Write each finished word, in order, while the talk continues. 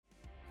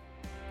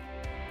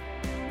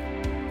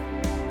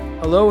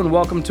Hello and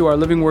welcome to our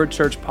Living Word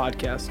Church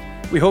podcast.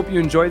 We hope you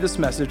enjoy this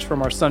message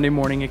from our Sunday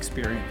morning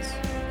experience.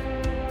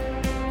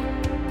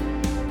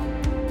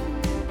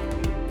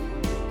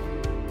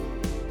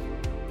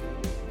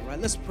 All right,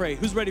 let's pray.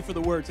 Who's ready for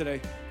the word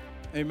today?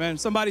 Amen.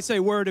 Somebody say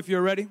word if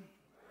you're ready.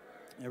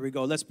 There we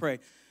go. Let's pray.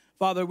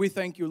 Father, we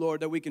thank you,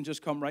 Lord, that we can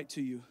just come right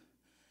to you.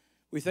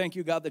 We thank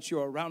you, God, that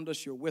you're around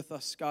us, you're with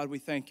us. God, we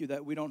thank you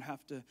that we don't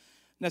have to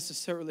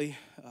necessarily,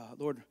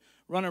 Lord,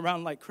 run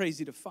around like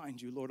crazy to find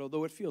you, Lord,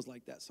 although it feels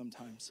like that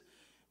sometimes.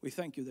 We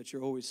thank you that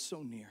you're always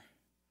so near.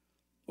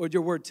 Lord,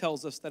 your word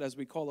tells us that as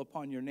we call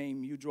upon your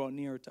name, you draw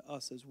nearer to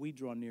us as we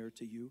draw nearer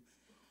to you.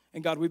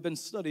 And God, we've been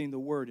studying the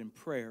word in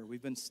prayer.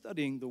 We've been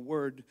studying the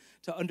word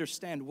to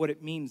understand what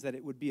it means that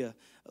it would be,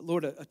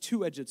 Lord, a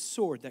two-edged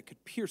sword that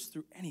could pierce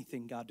through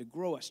anything, God, to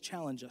grow us,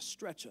 challenge us,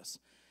 stretch us.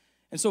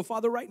 And so,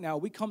 Father, right now,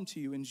 we come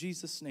to you in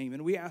Jesus' name,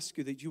 and we ask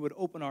you that you would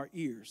open our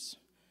ears,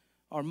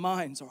 our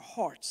minds, our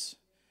hearts.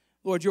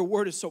 Lord, your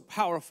word is so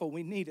powerful.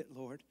 We need it,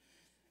 Lord.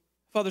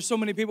 Father, so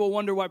many people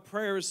wonder why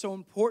prayer is so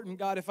important.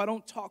 God, if I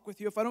don't talk with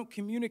you, if I don't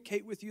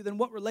communicate with you, then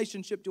what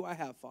relationship do I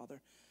have,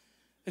 Father?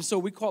 And so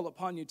we call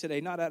upon you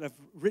today, not out of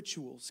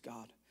rituals,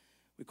 God.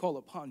 We call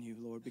upon you,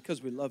 Lord,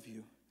 because we love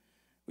you.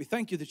 We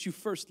thank you that you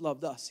first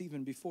loved us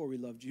even before we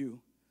loved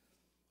you.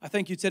 I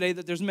thank you today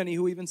that there's many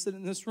who even sit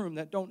in this room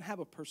that don't have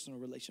a personal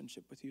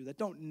relationship with you, that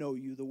don't know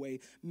you the way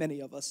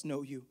many of us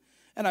know you.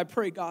 And I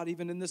pray, God,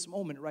 even in this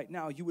moment right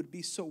now, you would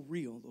be so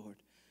real, Lord.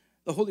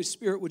 The Holy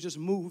Spirit would just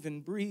move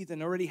and breathe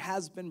and already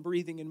has been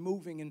breathing and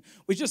moving. And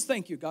we just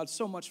thank you, God,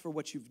 so much for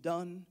what you've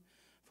done,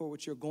 for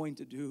what you're going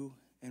to do,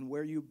 and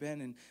where you've been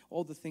and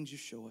all the things you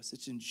show us.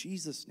 It's in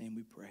Jesus' name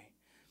we pray.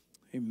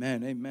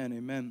 Amen, amen,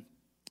 amen.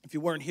 If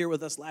you weren't here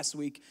with us last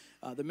week,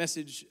 the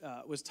message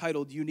was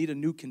titled, You Need a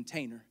New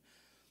Container.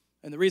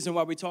 And the reason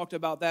why we talked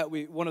about that,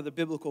 one of the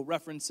biblical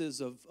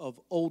references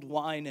of old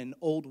wine and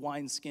old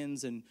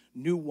wineskins and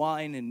new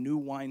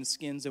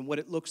wineskins and what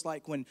it looks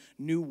like when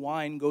new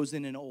wine goes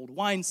in an old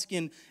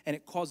wineskin and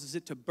it causes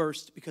it to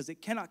burst because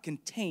it cannot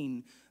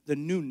contain the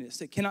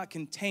newness. It cannot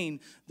contain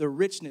the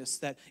richness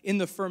that in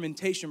the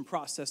fermentation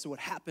process, what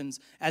happens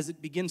as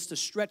it begins to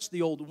stretch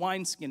the old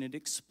wineskin, it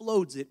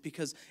explodes it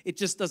because it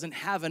just doesn't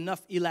have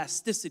enough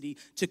elasticity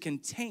to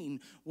contain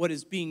what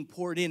is being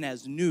poured in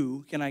as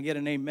new. Can I get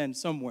an amen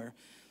somewhere?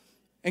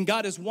 And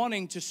God is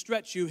wanting to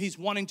stretch you. He's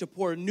wanting to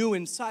pour new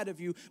inside of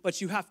you, but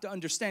you have to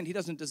understand He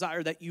doesn't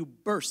desire that you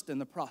burst in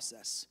the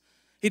process.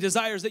 He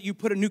desires that you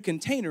put a new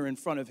container in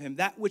front of Him,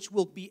 that which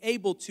will be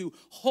able to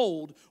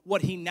hold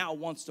what He now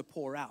wants to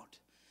pour out.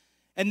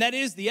 And that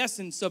is the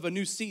essence of a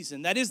new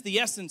season. That is the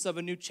essence of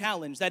a new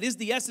challenge. That is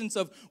the essence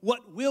of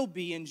what will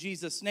be in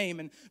Jesus' name.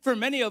 And for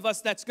many of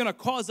us, that's going to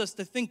cause us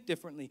to think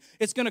differently.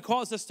 It's going to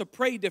cause us to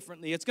pray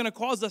differently. It's going to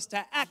cause us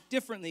to act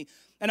differently.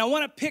 And I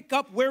want to pick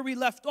up where we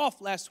left off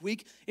last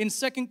week in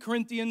 2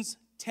 Corinthians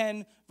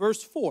 10,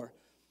 verse 4.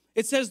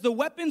 It says, the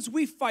weapons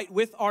we fight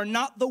with are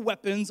not the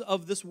weapons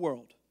of this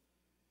world.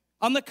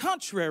 On the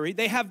contrary,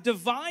 they have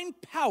divine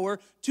power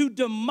to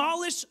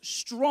demolish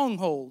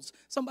strongholds.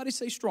 Somebody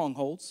say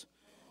strongholds.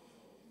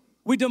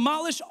 We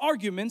demolish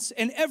arguments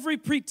and every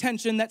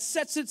pretension that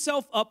sets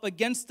itself up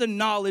against the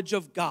knowledge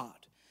of God.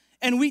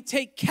 And we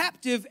take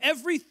captive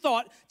every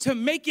thought to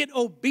make it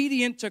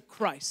obedient to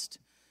Christ.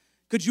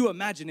 Could you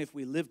imagine if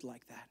we lived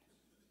like that?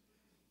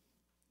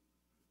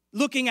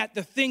 Looking at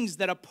the things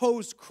that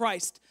oppose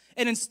Christ,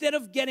 and instead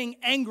of getting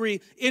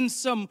angry in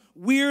some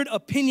weird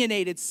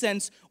opinionated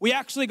sense, we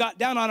actually got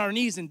down on our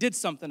knees and did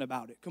something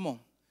about it. Come on.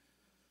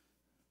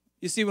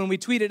 You see, when we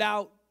tweet it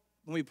out,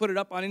 when we put it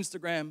up on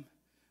Instagram,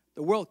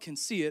 the world can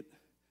see it,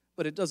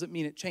 but it doesn't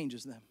mean it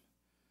changes them.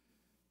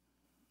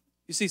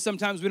 You see,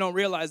 sometimes we don't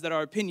realize that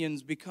our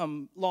opinions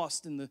become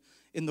lost in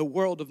the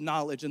world of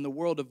knowledge, in the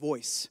world of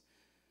voice.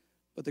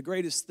 But the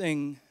greatest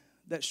thing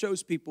that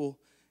shows people,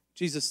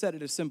 Jesus said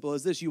it as simple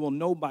as this, you will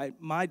know by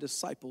my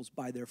disciples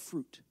by their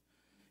fruit.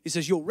 He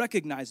says, you'll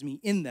recognize me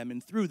in them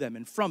and through them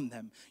and from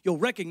them. You'll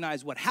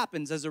recognize what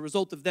happens as a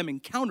result of them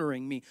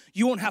encountering me.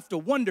 You won't have to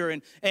wonder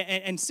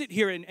and sit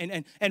here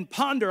and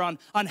ponder on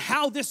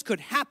how this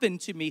could happen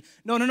to me.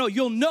 No.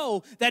 You'll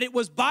know that it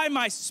was by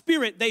my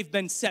Spirit they've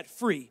been set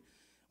free.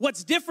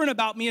 What's different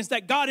about me is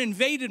that God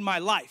invaded my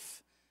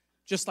life,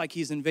 just like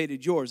He's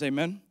invaded yours.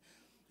 Amen?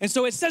 And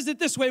so it says it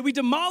this way, we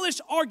demolish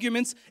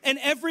arguments and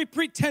every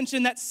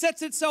pretension that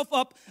sets itself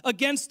up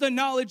against the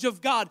knowledge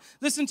of God.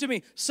 Listen to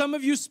me. Some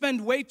of you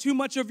spend way too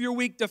much of your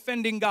week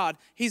defending God.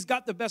 He's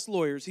got the best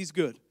lawyers. He's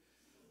good.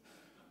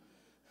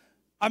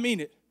 I mean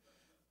it.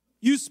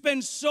 You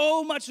spend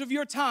so much of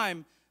your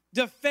time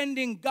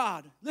defending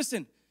God.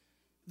 Listen,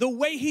 the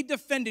way He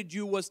defended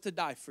you was to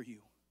die for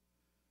you.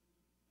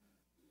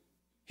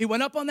 He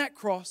went up on that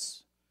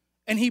cross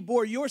and He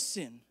bore your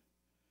sin.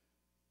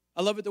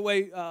 I love it the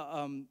way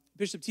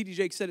Bishop T.D.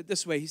 Jakes said it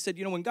this way. He said,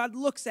 when God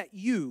looks at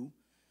you,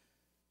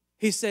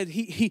 He said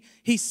he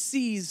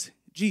sees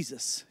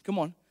Jesus. Come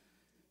on.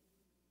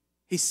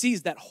 He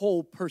sees that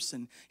whole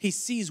person. He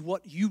sees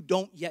what you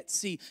don't yet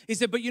see. He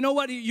said, but you know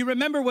what? You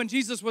remember when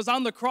Jesus was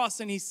on the cross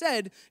and he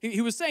said, he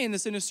was saying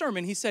this in his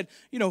sermon. He said,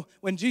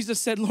 when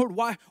Jesus said, Lord,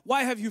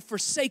 why have you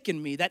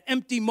forsaken me? That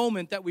empty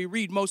moment that we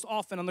read most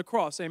often on the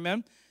cross,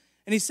 amen?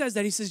 And he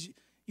says,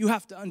 you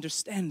have to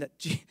understand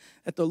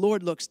that the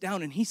Lord looks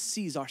down and he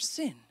sees our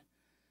sin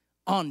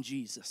on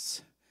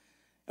Jesus.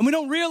 And we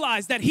don't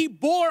realize that he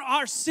bore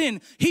our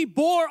sin. He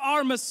bore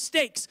our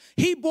mistakes.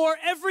 He bore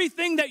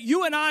everything that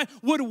you and I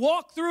would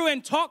walk through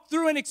and talk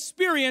through and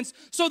experience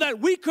so that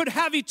we could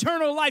have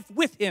eternal life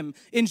with him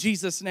in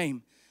Jesus'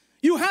 name.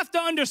 You have to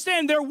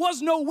understand there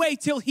was no way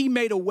till he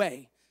made a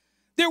way.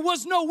 There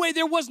was no way.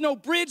 There was no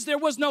bridge. There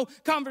was no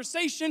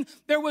conversation.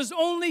 There was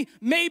only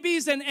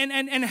maybes and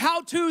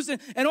how-tos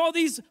and all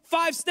these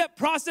 5-step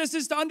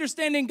processes to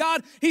understanding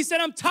God. He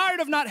said, I'm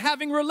tired of not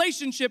having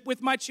relationship with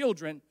my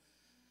children.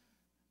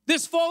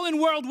 This fallen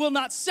world will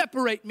not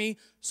separate me,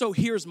 so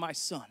here's my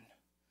son.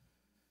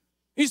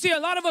 You see, a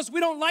lot of us, we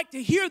don't like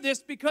to hear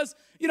this because,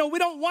 we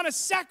don't want to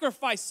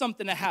sacrifice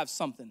something to have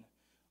something.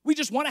 We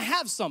just want to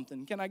have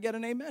something. Can I get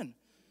an amen?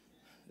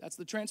 That's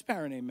the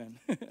transparent amen.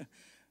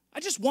 I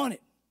just want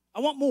it.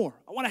 I want more.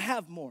 I want to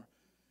have more.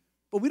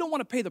 But we don't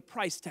want to pay the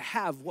price to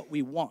have what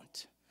we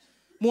want.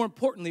 More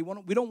importantly,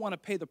 we don't want to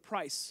pay the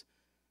price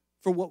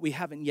for what we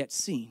haven't yet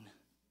seen.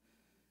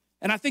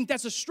 And I think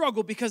that's a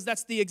struggle because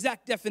that's the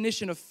exact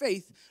definition of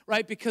faith,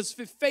 right? Because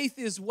if faith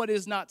is what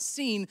is not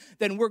seen,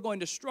 then we're going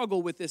to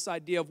struggle with this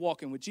idea of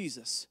walking with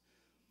Jesus.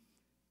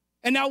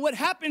 And now what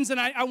happens, and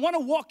I want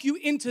to walk you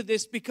into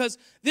this because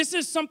this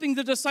is something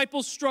the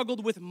disciples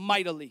struggled with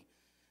mightily.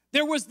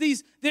 There was the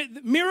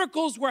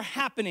miracles were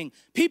happening.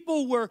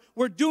 People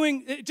were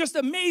doing just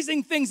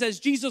amazing things as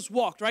Jesus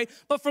walked, right?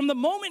 But from the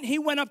moment he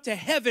went up to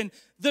heaven,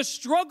 the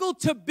struggle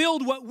to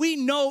build what we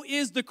know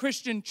is the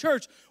Christian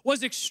church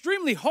was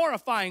extremely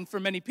horrifying for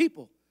many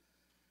people.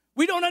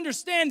 We don't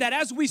understand that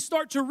as we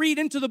start to read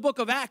into the book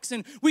of Acts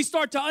and we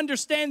start to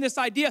understand this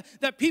idea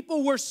that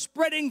people were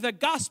spreading the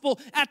gospel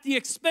at the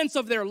expense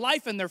of their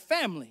life and their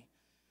family.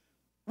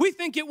 We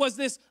think it was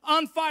this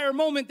on-fire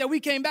moment that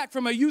we came back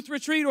from a youth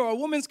retreat or a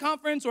women's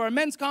conference or a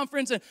men's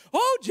conference and,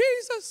 oh,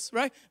 Jesus,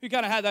 right? We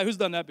kind of had that. Who's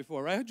done that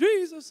before, right?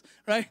 Jesus,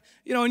 right?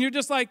 And you're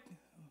just like,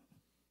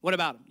 what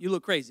about him? You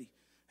look crazy.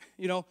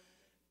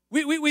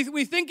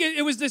 We think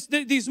it was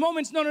these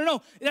moments.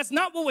 No. That's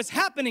not what was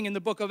happening in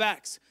the book of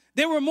Acts.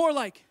 They were more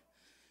like,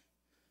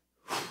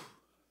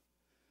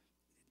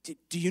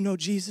 do you know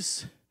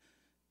Jesus?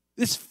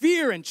 This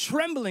fear and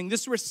trembling,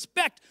 this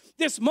respect,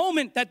 this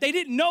moment that they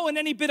didn't know in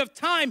any bit of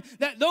time,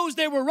 that those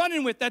they were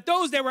running with, that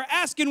those they were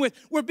asking with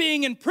were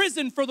being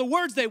imprisoned for the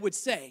words they would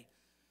say.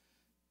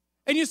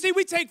 And you see,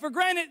 we take for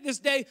granted this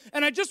day,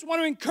 and I just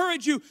want to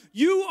encourage you,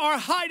 you are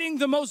hiding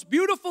the most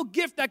beautiful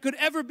gift that could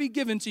ever be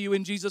given to you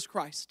in Jesus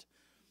Christ.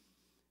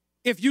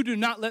 If you do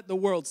not let the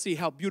world see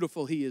how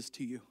beautiful he is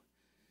to you.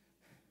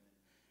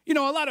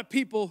 A lot of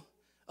people,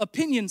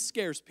 opinion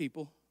scares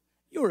people.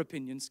 Your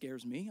opinion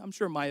scares me. I'm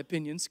sure my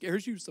opinion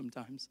scares you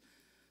sometimes.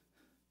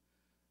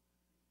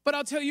 But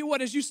I'll tell you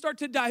what, as you start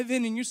to dive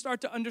in and you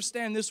start to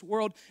understand this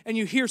world and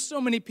you hear so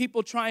many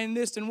people trying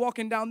this and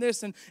walking down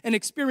this and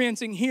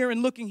experiencing here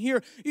and looking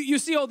here, you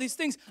see all these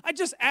things. I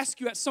just ask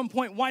you at some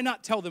point, why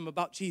not tell them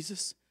about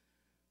Jesus?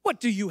 What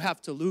do you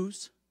have to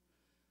lose?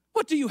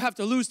 What do you have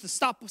to lose to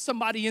stop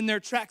somebody in their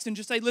tracks and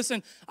just say,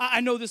 listen,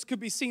 I know this could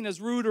be seen as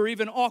rude or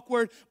even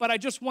awkward, but I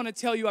just want to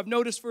tell you, I've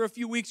noticed for a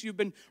few weeks you've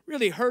been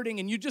really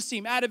hurting and you just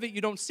seem out of it. You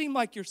don't seem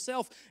like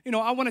yourself.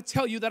 I want to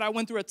tell you that I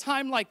went through a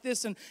time like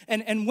this and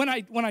when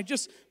I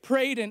just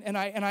prayed and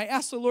I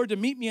asked the Lord to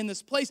meet me in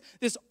this place,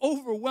 this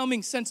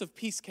overwhelming sense of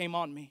peace came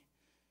on me.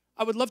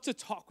 I would love to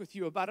talk with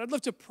you about it. I'd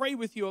love to pray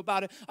with you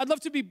about it. I'd love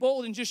to be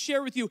bold and just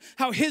share with you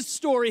how his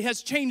story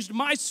has changed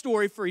my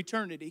story for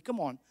eternity. Come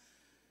on,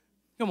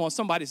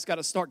 somebody's got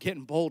to start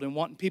getting bold and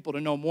wanting people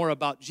to know more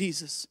about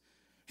Jesus.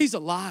 He's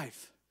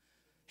alive.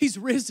 He's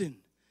risen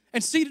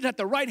and seated at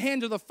the right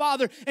hand of the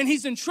Father, and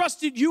he's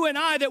entrusted you and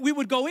I that we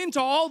would go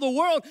into all the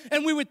world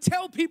and we would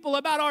tell people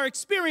about our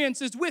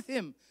experiences with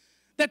him,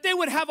 that they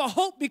would have a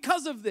hope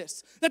because of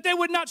this, that they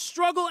would not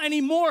struggle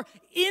anymore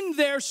in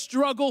their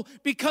struggle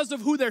because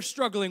of who they're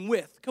struggling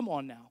with. Come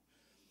on now.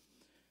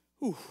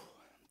 Ooh.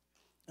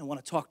 I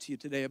want to talk to you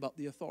today about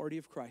the authority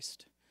of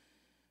Christ.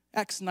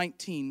 Acts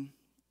 19.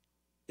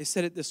 They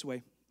said it this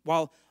way.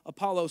 While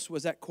Apollos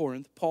was at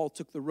Corinth, Paul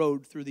took the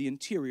road through the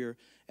interior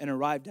and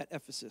arrived at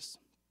Ephesus.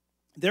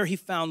 There he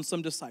found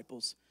some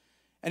disciples,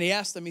 and he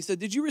asked them, he said,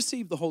 Did you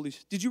receive the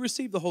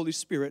Holy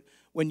Spirit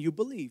when you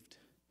believed?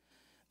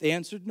 They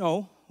answered,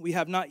 No, we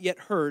have not yet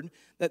heard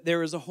that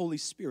there is a Holy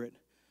Spirit.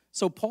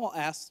 So Paul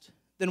asked,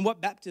 Then what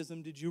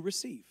baptism did you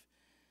receive?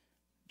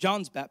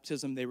 John's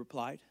baptism, they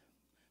replied.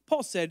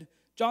 Paul said,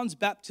 John's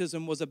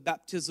baptism was a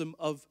baptism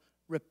of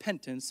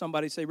repentance.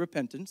 Somebody say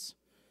repentance.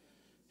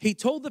 He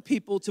told the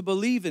people to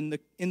believe in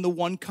the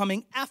one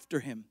coming after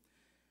him,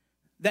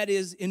 that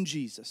is, in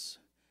Jesus.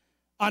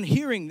 On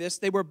hearing this,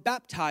 they were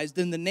baptized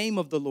in the name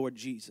of the Lord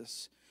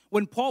Jesus.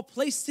 when Paul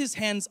placed his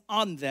hands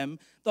on them,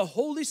 the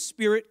Holy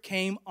Spirit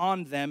came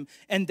on them,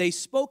 and they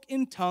spoke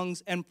in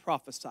tongues and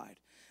prophesied.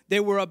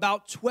 There were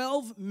about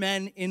 12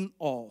 men in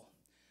all.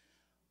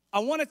 I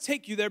want to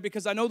take you there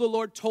because I know the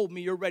Lord told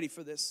me you're ready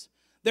for this.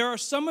 There are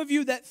some of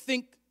you that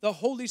think the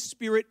Holy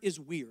Spirit is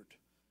weird.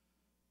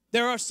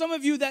 There are some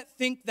of you that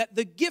think that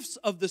the gifts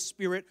of the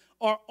Spirit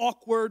are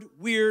awkward,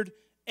 weird,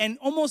 and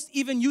almost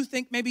even you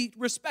think maybe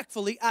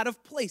respectfully out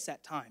of place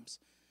at times.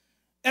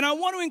 And I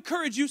want to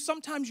encourage you,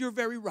 sometimes you're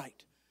very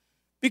right.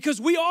 Because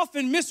we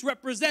often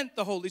misrepresent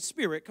the Holy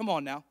Spirit. Come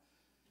on now.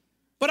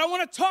 But I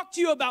want to talk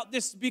to you about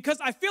this because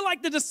I feel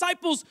like the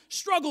disciples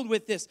struggled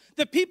with this.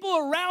 The people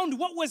around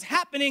what was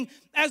happening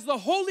as the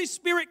Holy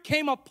Spirit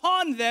came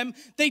upon them,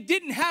 they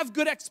didn't have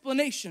good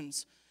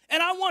explanations.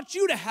 And I want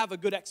you to have a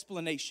good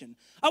explanation.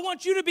 I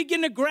want you to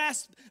begin to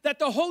grasp that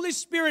the Holy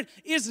Spirit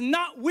is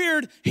not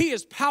weird, He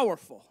is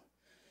powerful.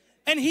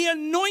 And He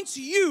anoints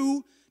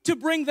you to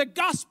bring the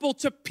gospel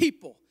to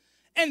people.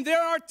 And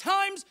there are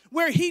times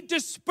where He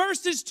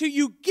disperses to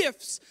you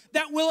gifts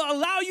that will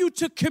allow you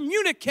to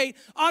communicate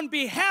on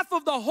behalf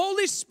of the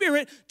Holy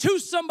Spirit to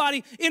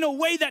somebody in a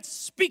way that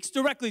speaks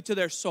directly to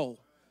their soul.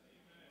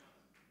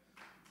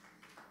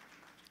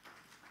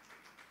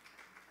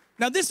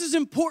 Now, this is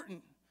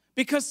important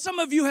because some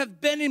of you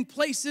have been in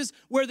places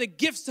where the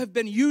gifts have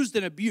been used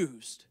and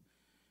abused,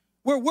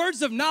 where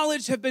words of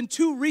knowledge have been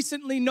too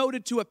recently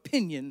noted to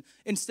opinion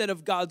instead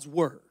of God's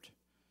word.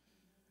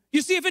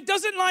 You see, if it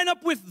doesn't line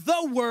up with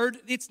the word,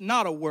 it's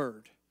not a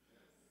word.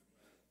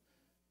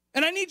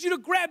 And I need you to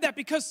grab that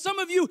because some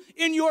of you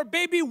in your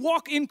baby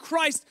walk in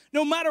Christ,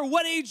 no matter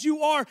what age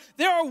you are,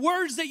 there are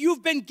words that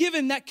you've been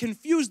given that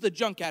confuse the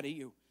junk out of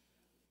you.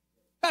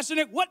 Pastor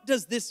Nick, what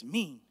does this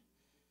mean?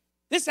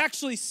 This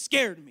actually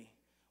scared me.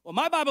 Well,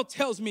 my Bible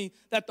tells me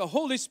that the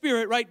Holy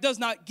Spirit, right, does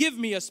not give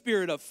me a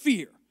spirit of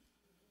fear.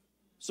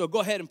 So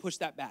go ahead and push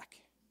that back.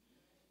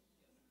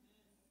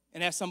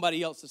 And ask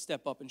somebody else to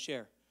step up and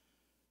share.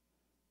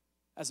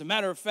 As a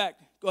matter of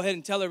fact, go ahead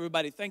and tell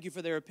everybody, thank you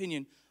for their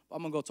opinion, but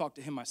I'm going to go talk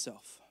to him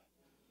myself.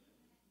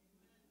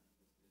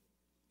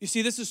 You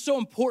see, this is so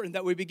important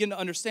that we begin to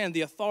understand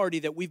the authority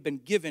that we've been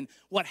given,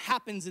 what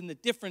happens in the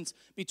difference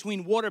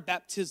between water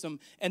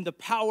baptism and the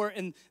power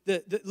and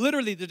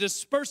literally the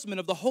disbursement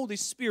of the Holy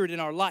Spirit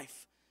in our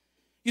life.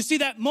 You see,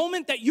 that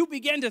moment that you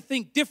began to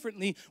think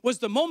differently was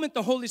the moment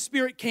the Holy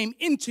Spirit came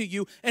into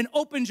you and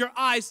opened your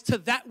eyes to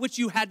that which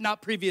you had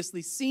not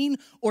previously seen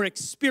or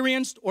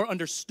experienced or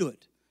understood.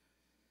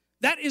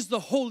 That is the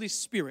Holy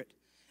Spirit.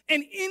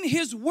 And in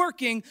His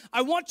working,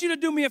 I want you to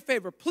do me a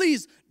favor.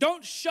 Please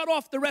don't shut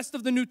off the rest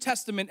of the New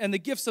Testament and the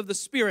gifts of the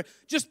Spirit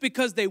just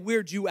because they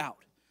weird you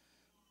out.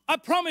 I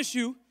promise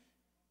you,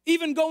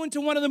 even go into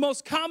one of the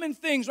most common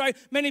things, right?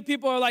 Many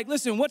people are like,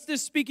 listen, what's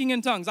this speaking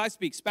in tongues? I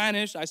speak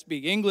Spanish, I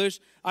speak English,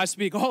 I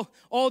speak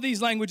all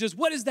these languages.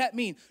 What does that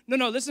mean?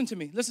 No, listen to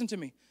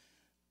me.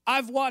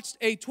 I've watched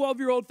a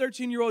 12-year-old,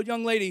 13-year-old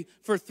young lady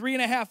for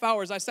 3.5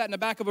 hours. I sat in the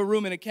back of a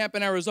room in a camp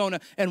in Arizona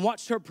and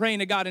watched her praying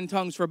to God in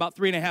tongues for about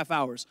 3.5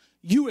 hours.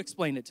 You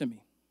explain it to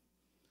me.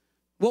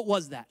 What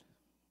was that?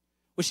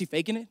 Was she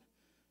faking it?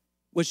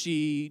 Was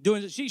she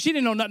doing it? She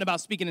didn't know nothing about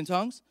speaking in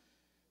tongues.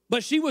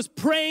 But she was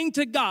praying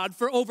to God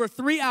for over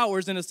 3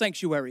 hours in a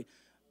sanctuary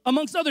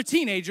amongst other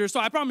teenagers. So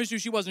I promise you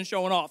she wasn't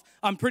showing off.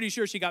 I'm pretty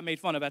sure she got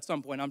made fun of at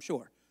some point, I'm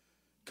sure.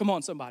 Come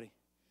on, somebody.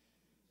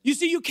 You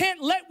see, you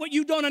can't let what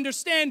you don't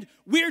understand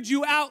weird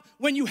you out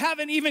when you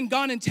haven't even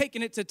gone and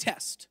taken it to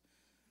test.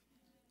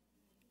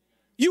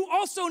 You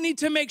also need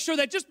to make sure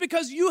that just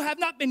because you have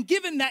not been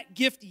given that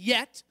gift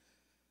yet,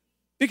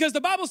 because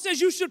the Bible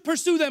says you should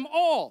pursue them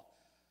all.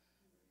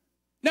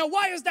 Now,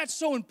 why is that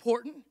so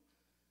important?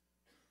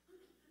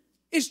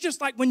 It's just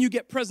like when you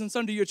get presents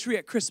under your tree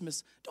at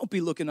Christmas. Don't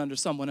be looking under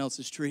someone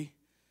else's tree.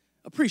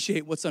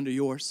 Appreciate what's under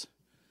yours.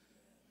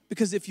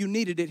 Because if you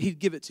needed it, He'd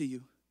give it to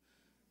you.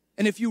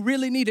 And if you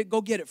really need it,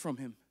 go get it from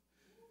Him.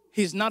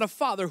 He's not a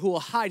father who will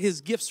hide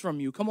His gifts from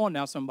you. Come on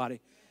now,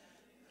 somebody.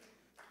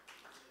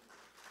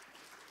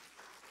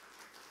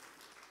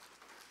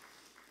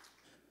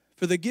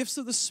 For the gifts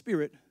of the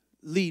Spirit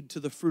lead to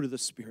the fruit of the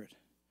Spirit.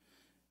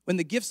 When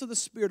the gifts of the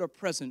Spirit are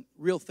present,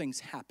 real things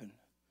happen.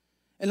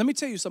 And let me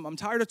tell you something. I'm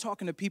tired of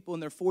talking to people in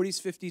their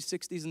 40s, 50s,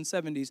 60s, and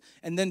 70s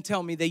and then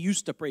tell me they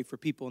used to pray for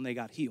people and they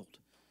got healed.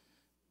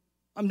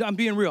 I'm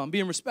being real. I'm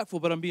being respectful,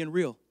 but I'm being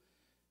real.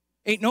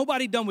 Ain't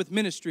nobody done with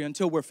ministry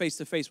until we're face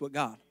to face with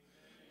God.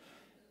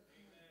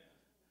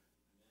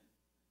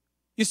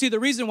 You see, the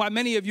reason why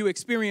many of you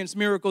experience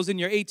miracles in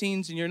your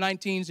 18s, in your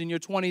 19s, in your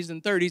 20s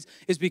and 30s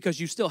is because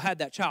you still had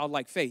that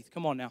childlike faith.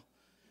 Come on now.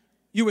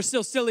 You were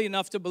still silly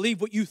enough to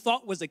believe what you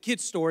thought was a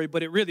kid's story,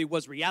 but it really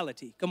was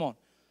reality. Come on.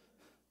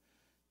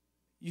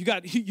 You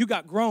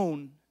got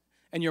grown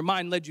and your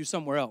mind led you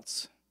somewhere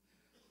else.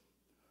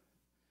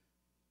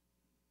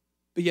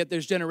 But yet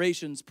there's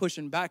generations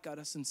pushing back at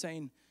us and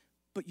saying,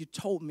 but you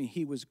told me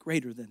He was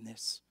greater than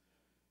this.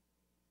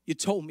 You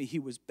told me He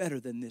was better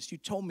than this. You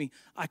told me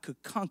I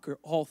could conquer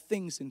all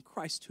things in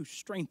Christ who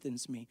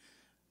strengthens me.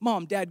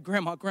 Mom, Dad,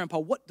 Grandma, Grandpa,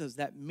 what does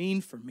that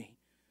mean for me?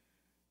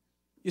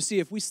 You see,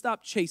 if we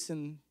stop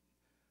chasing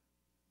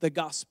the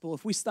gospel,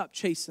 if we stop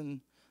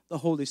chasing the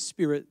Holy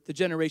Spirit, the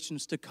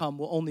generations to come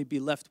will only be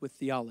left with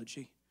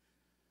theology.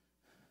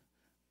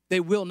 They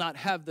will not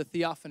have the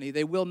theophany.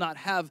 They will not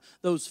have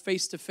those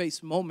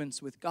face-to-face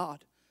moments with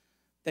God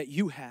that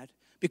you had,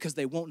 because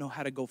they won't know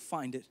how to go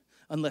find it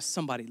unless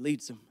somebody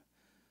leads them.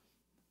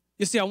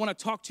 You see, I want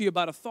to talk to you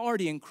about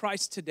authority in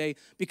Christ today,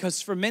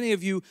 because for many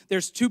of you,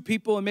 there's 2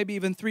 people and maybe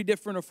even 3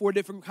 different or 4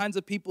 different kinds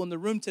of people in the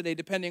room today,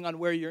 depending on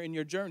where you're in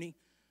your journey.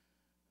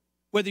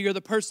 Whether you're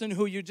the person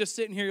who you're just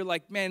sitting here, you're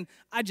like, man,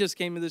 I just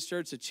came to this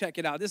church to check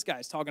it out. This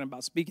guy's talking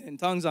about speaking in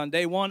tongues on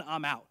day 1.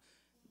 I'm out.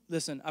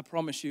 Listen, I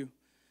promise you,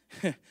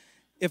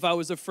 if I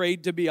was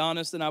afraid to be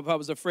honest, and if I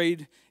was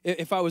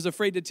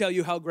afraid to tell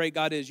you how great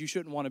God is, you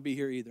shouldn't want to be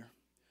here either.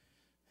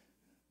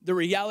 The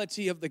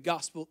reality of the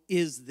gospel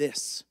is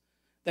this,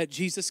 that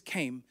Jesus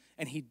came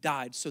and he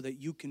died so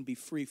that you can be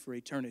free for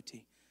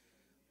eternity.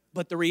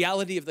 But the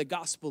reality of the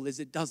gospel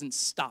is it doesn't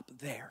stop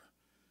there.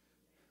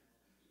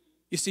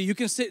 You see, you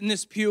can sit in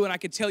this pew and I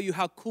can tell you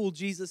how cool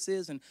Jesus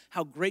is and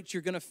how great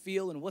you're going to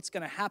feel and what's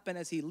going to happen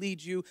as he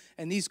leads you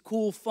and these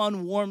cool,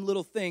 fun, warm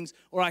little things.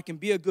 Or I can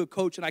be a good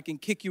coach and I can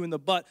kick you in the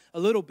butt a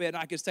little bit and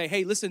I can say,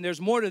 hey, listen,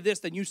 there's more to this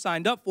than you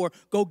signed up for.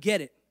 Go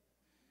get it.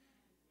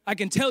 I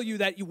can tell you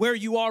that where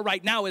you are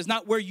right now is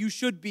not where you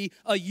should be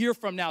a year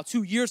from now,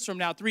 2 years from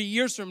now, 3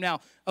 years from now.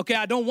 Okay,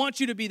 I don't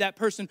want you to be that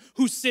person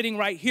who's sitting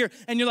right here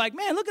and you're like,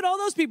 man, look at all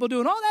those people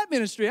doing all that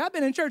ministry. I've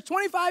been in church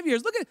 25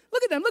 years. Look at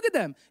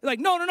them. You're like,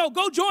 no,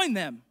 go join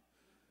them.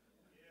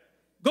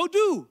 Go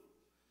do.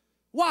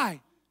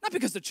 Why? Not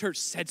because the church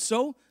said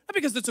so, not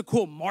because it's a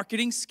cool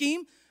marketing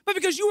scheme, but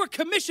because you were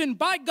commissioned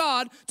by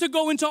God to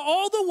go into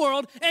all the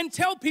world and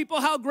tell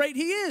people how great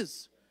he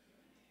is.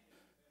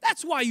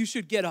 That's why you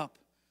should get up.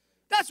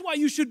 That's why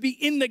you should be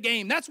in the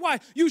game. That's why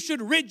you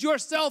should rid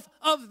yourself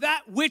of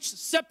that which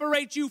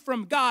separates you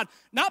from God.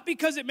 Not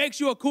because it makes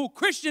you a cool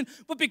Christian,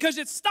 but because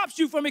it stops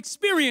you from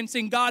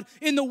experiencing God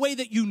in the way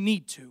that you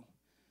need to.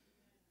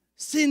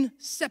 Sin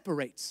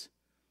separates.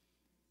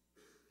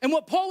 And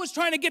what Paul was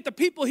trying to get the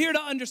people here to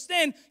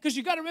understand, because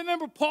you got to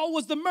remember, Paul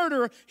was the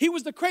murderer. He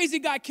was the crazy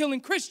guy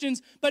killing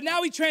Christians, but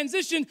now he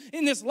transitioned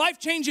in this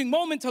life-changing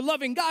moment to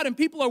loving God, and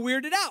people are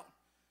weirded out.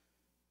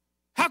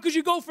 How could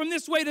you go from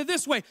this way to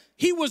this way?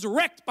 He was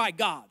wrecked by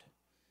God.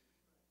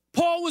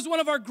 Paul was one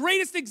of our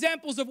greatest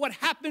examples of what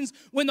happens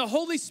when the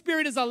Holy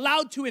Spirit is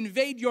allowed to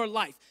invade your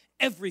life.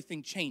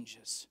 Everything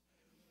changes.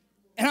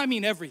 And I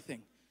mean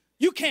everything.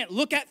 You can't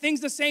look at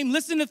things the same,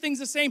 listen to things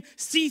the same,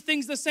 see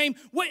things the same.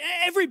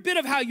 Every bit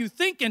of how you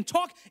think and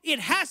talk, it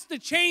has to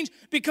change,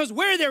 because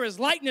where there is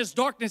lightness,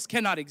 darkness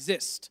cannot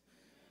exist.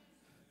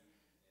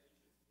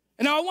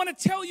 And now I want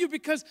to tell you,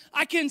 because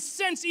I can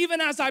sense even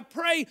as I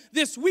pray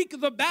this week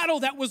the battle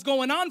that was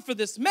going on for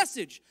this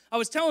message. I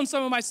was telling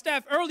some of my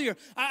staff earlier,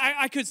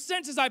 I could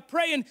sense as I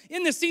pray, and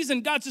in this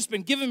season, God's just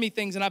been giving me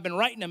things, and I've been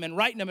writing them.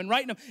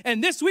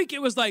 And this week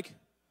it was like,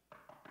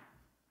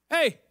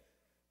 hey,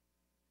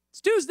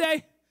 it's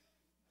Tuesday.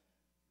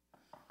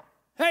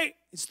 Hey,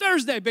 it's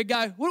Thursday, big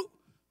guy. What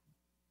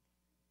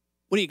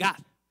do you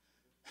got?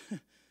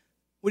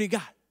 What do you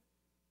got?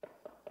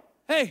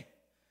 Hey,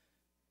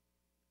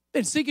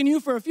 been seeking you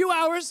for a few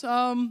hours.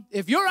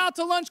 If you're out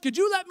to lunch, could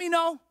you let me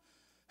know?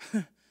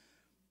 And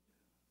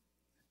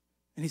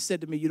he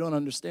said to me, you don't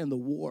understand the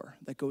war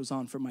that goes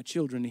on for my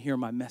children to hear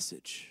my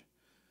message.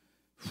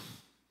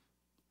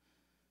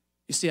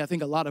 You see, I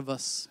think a lot of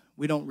us,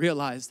 we don't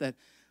realize that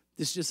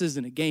this just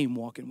isn't a game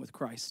walking with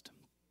Christ.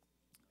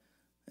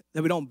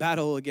 That we don't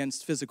battle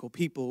against physical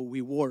people,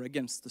 we war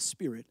against the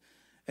spirit.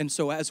 And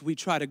so as we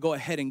try to go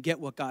ahead and get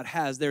what God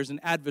has, there's an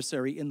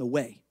adversary in the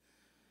way.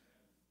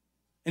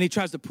 And he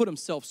tries to put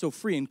himself so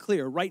free and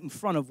clear right in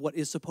front of what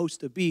is supposed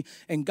to be.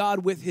 And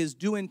God, with his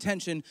due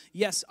intention,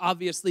 yes,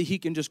 obviously he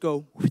can just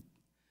go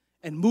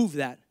and move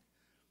that.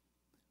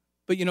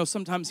 But you know,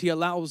 sometimes he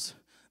allows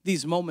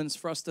these moments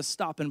for us to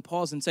stop and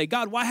pause and say,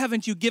 God, why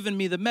haven't you given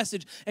me the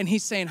message? And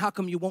he's saying, how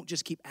come you won't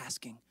just keep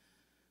asking?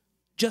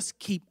 Just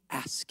keep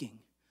asking.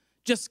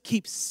 Just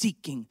keep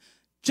seeking.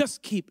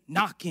 Just keep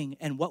knocking.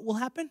 And what will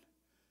happen?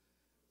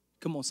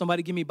 Come on,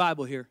 somebody give me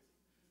Bible here.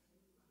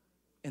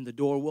 And the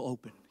door will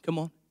open. Come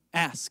on.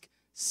 Ask,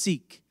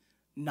 seek,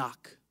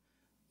 knock.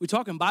 We're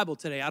talking Bible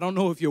today. I don't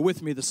know if you're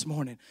with me this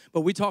morning,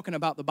 but we're talking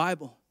about the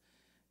Bible.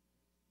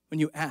 When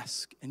you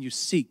ask and you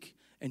seek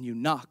and you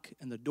knock,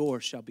 and the door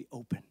shall be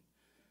open.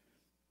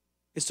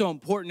 It's so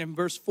important. In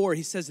verse 4,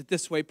 he says it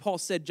this way. Paul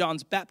said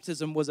John's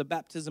baptism was a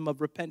baptism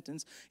of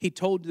repentance. He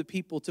told the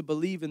people to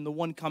believe in the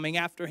one coming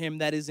after him,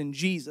 that is in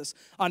Jesus.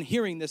 On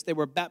hearing this, they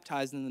were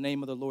baptized in the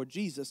name of the Lord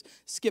Jesus.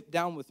 Skip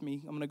down with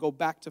me. I'm going to go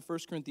back to 1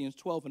 Corinthians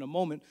 12 in a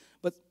moment.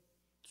 But,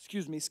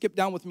 skip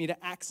down with me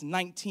to Acts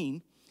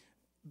 19,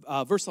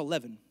 verse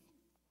 11.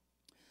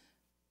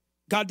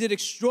 God did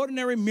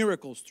extraordinary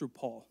miracles through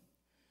Paul,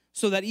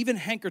 so that even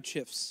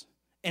handkerchiefs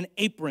and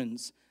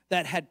aprons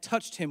that had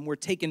touched him were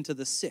taken to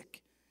the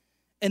sick,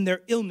 and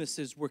their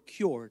illnesses were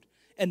cured,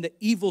 and the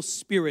evil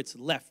spirits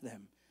left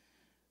them.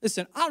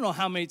 Listen, I don't know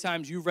how many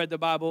times you've read the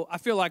Bible. I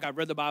feel like I've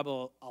read the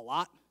Bible a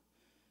lot.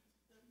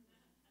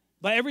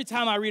 But every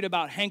time I read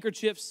about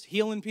handkerchiefs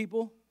healing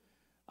people,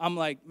 I'm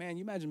like, man,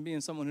 you imagine being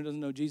someone who doesn't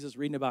know Jesus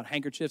reading about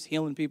handkerchiefs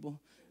healing people?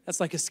 That's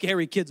like a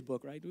scary kid's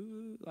book, right?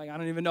 Ooh, like, I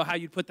don't even know how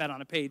you'd put that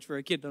on a page for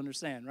a kid to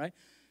understand, right?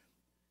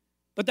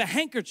 But the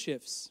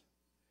handkerchiefs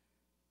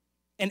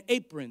and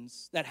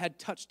aprons that had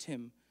touched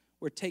him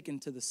were taken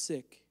to the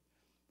sick.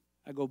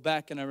 I go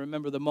back and I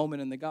remember the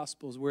moment in the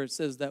Gospels where it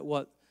says that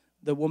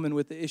the woman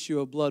with the issue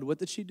of blood, what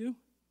did she do?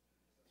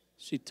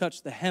 She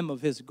touched the hem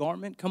of his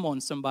garment. Come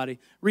on, somebody.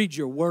 Read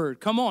your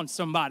word. Come on,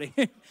 somebody.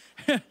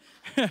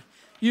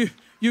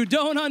 You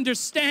don't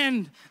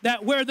understand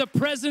that where the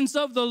presence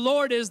of the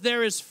Lord is,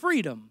 there is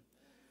freedom.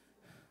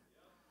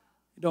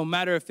 It don't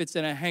matter if it's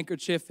in a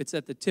handkerchief, it's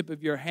at the tip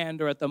of your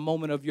hand, or at the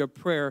moment of your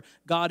prayer.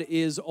 God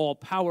is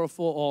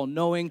all-powerful,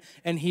 all-knowing,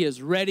 and he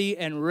is ready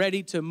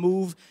to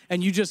move.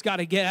 And you just got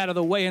to get out of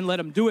the way and let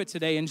him do it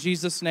today in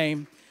Jesus'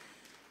 name.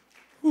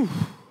 Whew.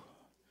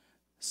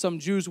 Some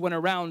Jews went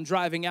around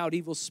driving out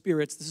evil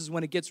spirits. This is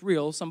when it gets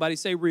real. Somebody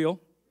say real.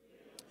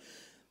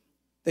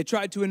 They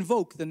tried to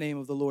invoke the name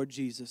of the Lord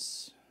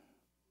Jesus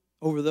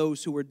over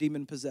those who were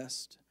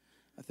demon-possessed.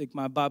 I think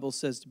my Bible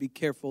says to be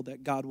careful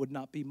that God would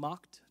not be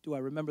mocked. Do I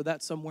remember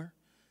that somewhere?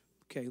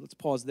 Okay, let's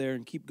pause there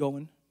and keep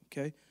going,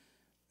 okay?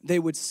 They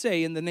would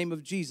say, in the name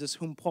of Jesus,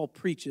 whom Paul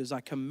preaches,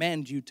 I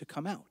command you to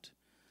come out.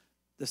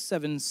 The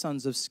 7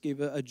 sons of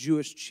Sceva, a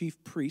Jewish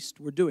chief priest,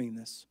 were doing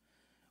this.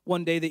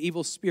 One day, the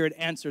evil spirit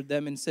answered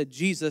them and said,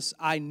 Jesus,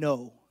 I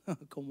know.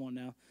 Come on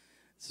now.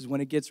 This is when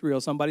it gets real.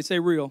 Somebody say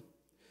real.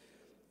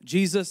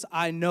 Jesus,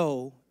 I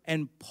know,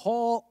 and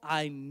Paul,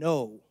 I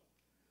know.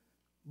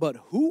 But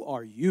who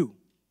are you?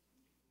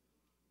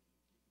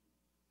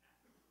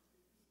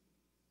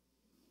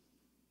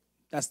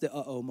 That's the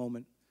uh-oh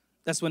moment.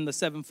 That's when the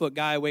 7-foot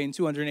guy weighing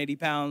 280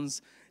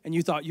 pounds, and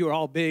you thought you were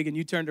all big, and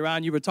you turned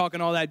around, you were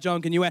talking all that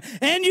junk, and you went,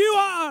 and you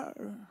are.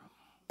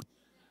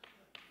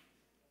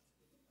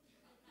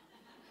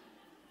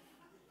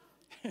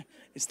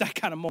 It's that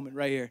kind of moment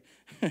right here.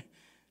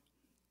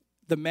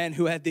 The man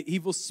who had the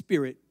evil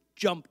spirit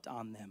jumped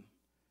on them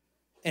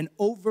and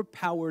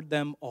overpowered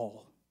them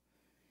all.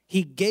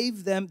 He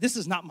gave them, this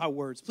is not my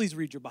words, please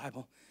read your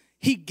Bible.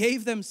 He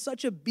gave them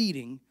such a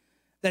beating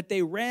that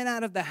they ran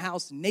out of the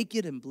house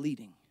naked and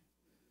bleeding.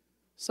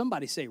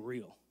 Somebody say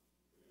real.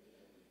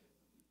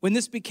 When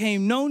this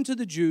became known to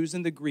the Jews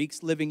and the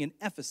Greeks living in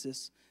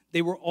Ephesus,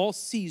 they were all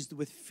seized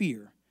with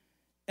fear,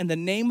 and the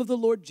name of the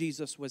Lord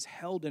Jesus was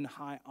held in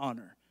high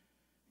honor.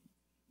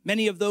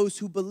 Many of those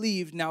who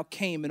believed now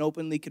came and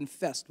openly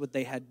confessed what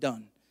they had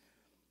done.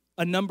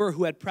 A number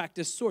who had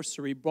practiced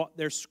sorcery brought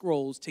their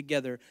scrolls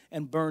together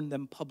and burned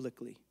them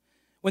publicly.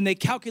 When they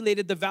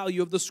calculated the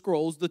value of the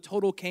scrolls, the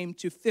total came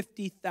to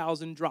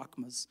 50,000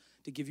 drachmas.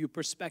 To give you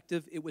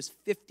perspective, it was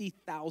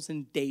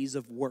 50,000 days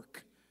of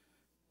work.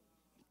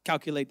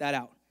 Calculate that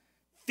out.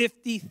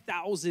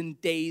 50,000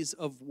 days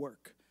of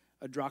work.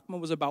 A drachma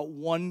was a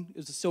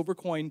silver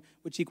coin,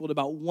 which equaled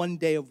about 1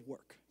 day of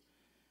work.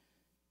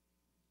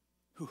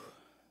 Whew,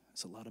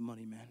 that's a lot of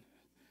money, man.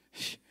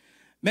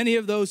 Many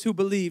of those who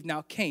believed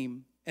now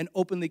came and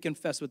openly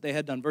confessed what they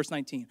had done. Verse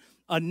 19,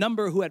 a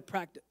number who had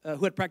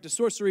practiced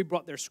sorcery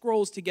brought their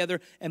scrolls together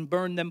and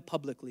burned them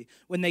publicly.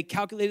 When they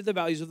calculated the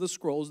values of the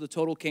scrolls, the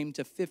total came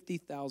to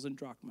 50,000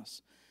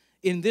 drachmas.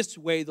 In this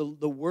way, the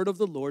word of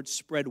the Lord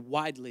spread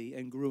widely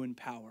and grew in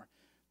power.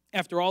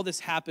 After all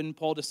this happened,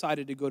 Paul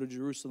decided to go to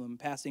Jerusalem,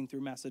 passing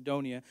through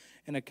Macedonia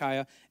and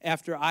Achaia.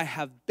 After I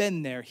have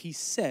been there, he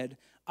said,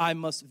 I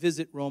must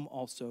visit Rome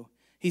also.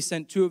 He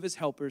sent 2 of his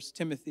helpers,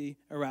 Timothy,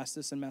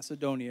 Erastus, and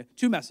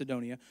to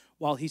Macedonia,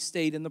 while he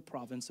stayed in the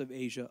province of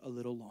Asia a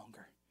little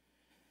longer.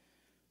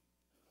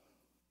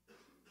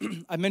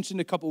 I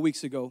mentioned a couple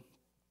weeks ago,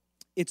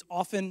 it's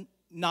often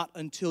not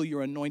until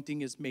your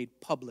anointing is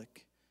made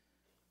public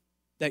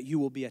that you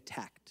will be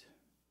attacked.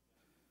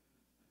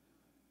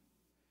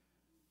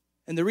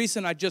 And the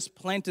reason I just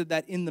planted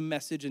that in the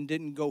message and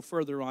didn't go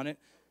further on it,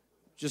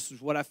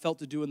 just what I felt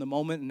to do in the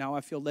moment, and now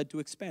I feel led to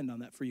expand on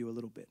that for you a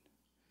little bit.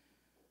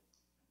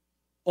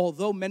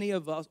 Although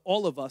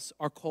all of us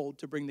are called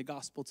to bring the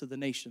gospel to the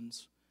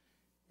nations,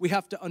 we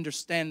have to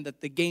understand that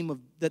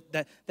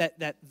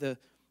the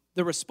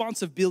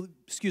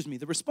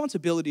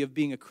responsibility of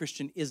being a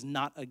Christian is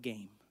not a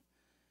game.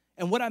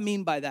 And what I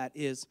mean by that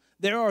is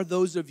there are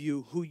those of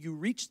you who you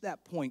reached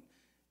that point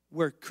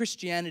where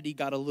Christianity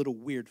got a little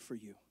weird for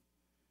you.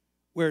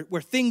 Where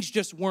things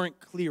just weren't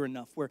clear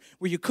enough, where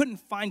you couldn't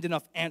find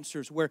enough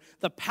answers, where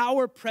the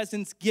power,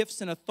 presence,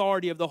 gifts, and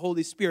authority of the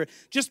Holy Spirit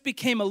just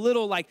became a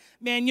little like,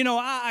 man,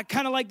 I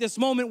kind of like this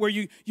moment where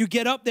you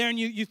get up there and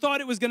you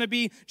thought it was going to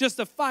be just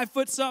a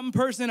 5-foot-something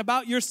person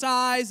about your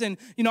size, and,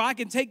 I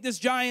can take this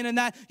giant and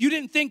that. You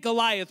didn't think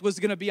Goliath was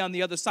going to be on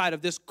the other side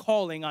of this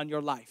calling on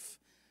your life.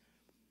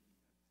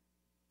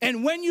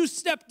 And when you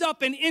stepped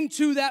up and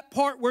into that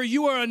part where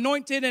you are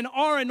anointed and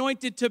are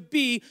anointed to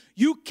be,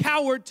 you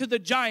cowered to the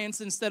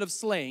giants instead of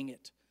slaying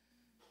it.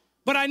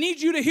 But I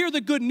need you to hear the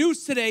good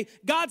news today.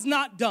 God's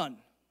not done.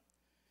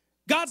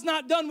 God's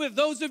not done with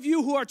those of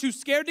you who are too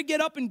scared to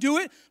get up and do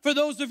it. For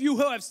those of you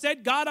who have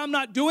said, God, I'm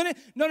not doing it.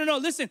 No.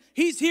 Listen,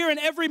 he's here in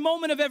every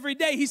moment of every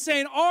day. He's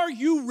saying, are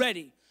you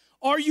ready?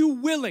 Are you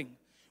willing?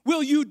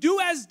 Will you do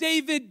as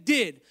David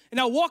did? And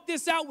now walk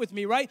this out with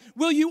me, right?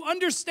 Will you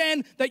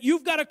understand that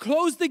you've got to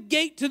close the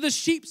gate to the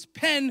sheep's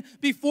pen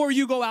before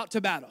you go out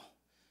to battle?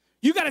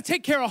 You got to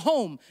take care of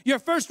home, your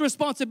first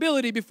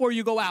responsibility before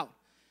you go out.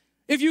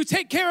 If you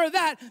take care of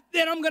that,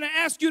 then I'm going to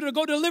ask you to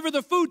go deliver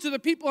the food to the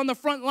people on the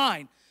front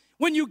line.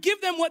 When you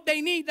give them what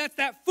they need, that's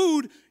that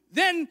food.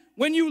 Then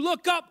when you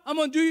look up, I'm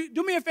going to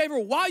do me a favor.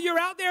 While you're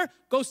out there,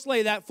 go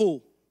slay that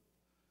fool.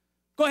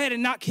 Go ahead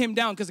and knock him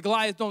down, because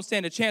Goliath don't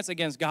stand a chance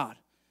against God.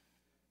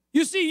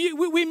 You see,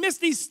 we miss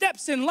these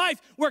steps in life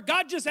where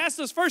God just asks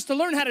us first to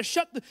learn how to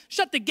shut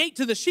the gate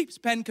to the sheep's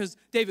pen, because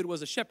David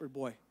was a shepherd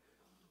boy.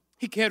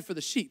 He cared for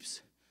the sheep.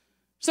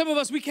 Some of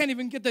us, we can't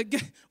even keep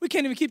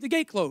the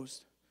gate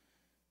closed.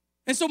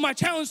 And so my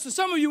challenge to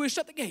some of you is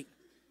shut the gate.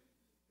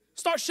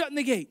 Start shutting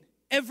the gate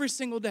every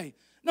single day.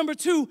 Number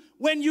 2,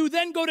 when you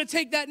then go to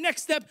take that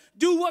next step,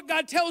 do what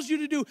God tells you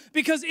to do,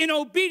 because in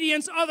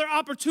obedience, other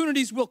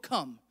opportunities will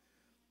come.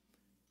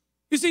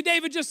 You see,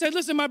 David just said,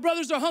 listen, my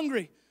brothers are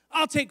hungry.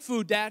 I'll take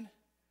food, Dad.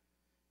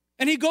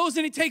 And he goes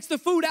and he takes the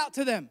food out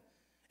to them.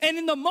 And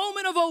in the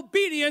moment of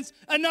obedience,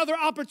 another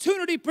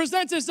opportunity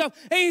presents itself.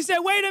 And he said,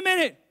 wait a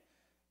minute.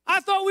 I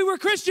thought we were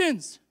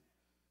Christians.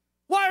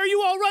 Why are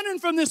you all running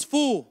from this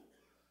fool?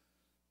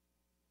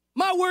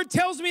 My word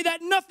tells me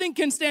that nothing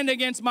can stand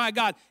against my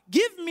God.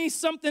 Give me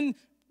something.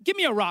 Give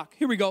me a rock.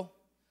 Here we go.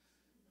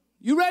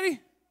 You ready?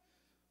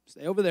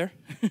 Stay over there.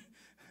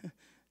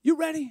 You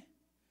ready?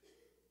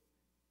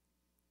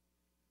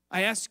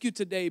 I ask you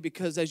today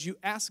because as you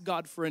ask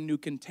God for a new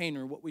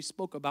container, what we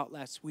spoke about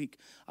last week,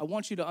 I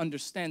want you to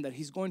understand that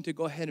he's going to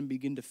go ahead and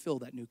begin to fill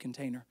that new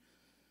container.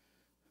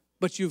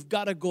 But you've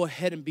got to go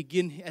ahead and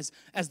begin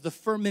as the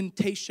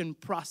fermentation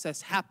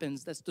process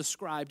happens that's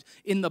described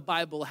in the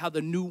Bible, how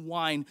the new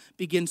wine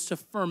begins to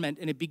ferment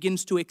and it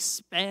begins to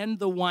expand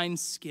the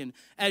wineskin.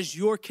 As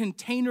your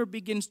container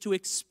begins to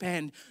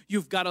expand,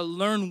 you've got to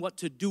learn what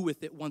to do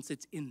with it once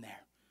it's in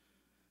there.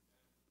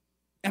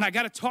 And I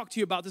got to talk to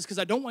you about this because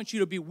I don't want you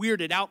to be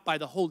weirded out by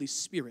the Holy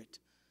Spirit.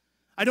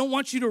 I don't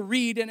want you to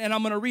read, and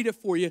I'm going to read it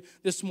for you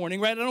this morning,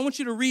 right? I don't want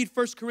you to read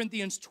 1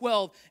 Corinthians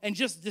 12 and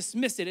just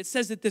dismiss it. It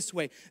says it this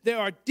way. There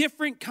are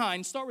different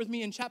kinds. Start with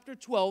me in chapter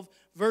 12,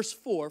 verse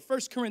 4. 1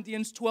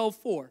 Corinthians 12,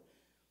 4.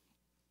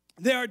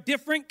 There are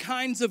different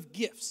kinds of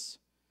gifts,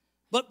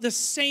 but the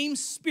same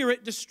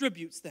Spirit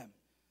distributes them.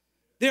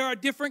 There are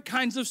different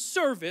kinds of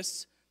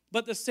service,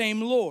 but the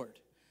same Lord.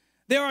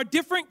 There are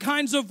different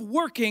kinds of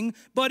working,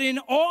 but in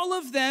all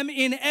of them,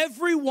 in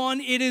every one,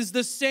 it is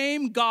the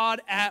same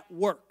God at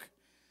work.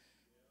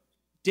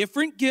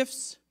 Different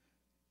gifts,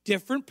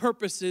 different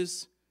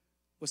purposes.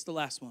 What's the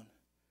last one?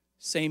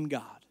 Same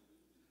God.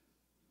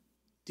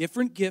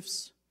 Different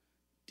gifts,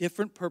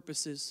 different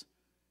purposes,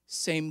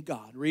 same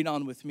God. Read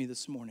on with me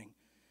this morning.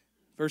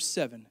 Verse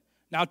 7.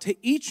 Now to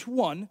each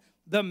one,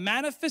 the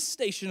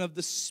manifestation of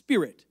the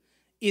Spirit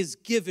is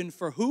given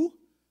for who?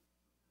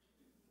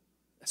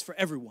 That's for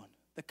everyone.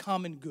 The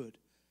common good.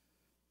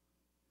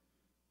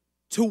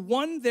 To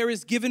one there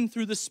is given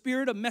through the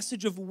Spirit a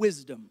message of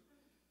wisdom.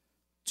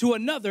 To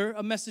another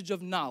a message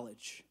of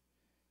knowledge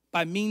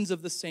by means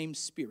of the same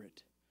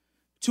Spirit.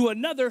 To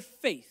another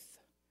faith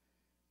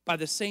by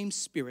the same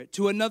Spirit.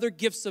 To another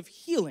gifts of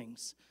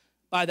healings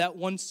by that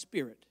one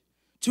Spirit.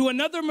 To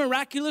another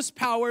miraculous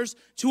powers.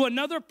 To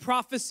another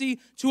prophecy.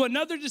 To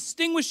another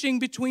distinguishing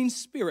between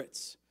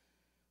spirits.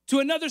 To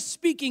another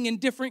speaking in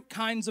different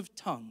kinds of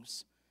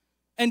tongues.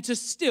 And to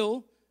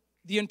still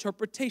the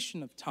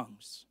interpretation of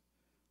tongues.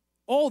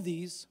 All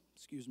these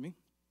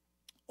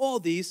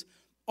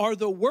are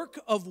the work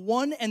of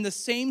one and the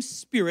same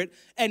Spirit,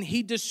 and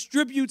he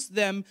distributes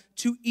them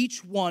to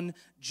each one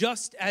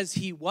just as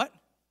he what?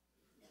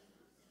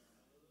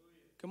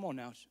 Come on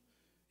now.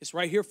 It's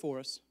right here for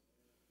us.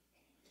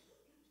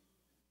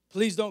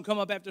 Please don't come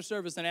up after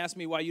service and ask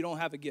me why you don't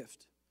have a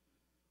gift.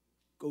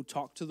 Go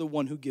talk to the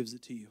one who gives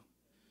it to you.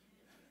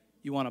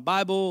 You want a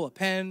Bible, a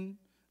pen?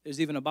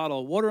 There's even a bottle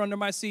of water under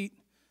my seat.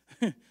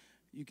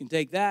 You can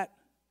take that.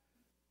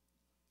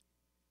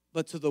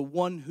 But to the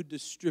one who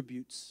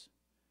distributes,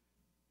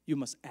 you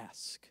must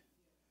ask.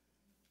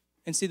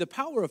 And see, the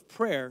power of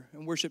prayer,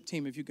 and worship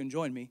team, if you can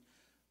join me,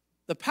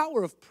 the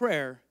power of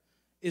prayer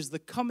is the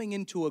coming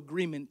into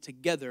agreement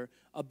together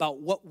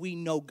about what we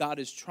know God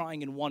is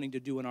trying and wanting to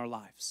do in our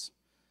lives.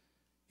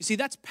 You see,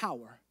 that's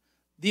power.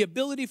 The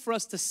ability for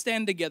us to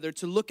stand together,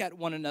 to look at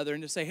one another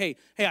and to say, hey,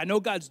 I know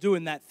God's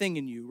doing that thing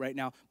in you right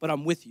now, but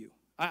I'm with you.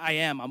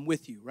 I'm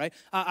with you, right?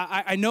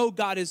 I know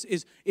God is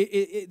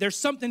there's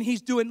something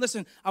he's doing.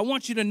 Listen, I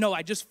want you to know,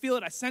 I just feel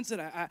it, I sense it,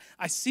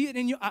 I see it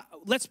in you.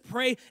 Let's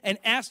pray and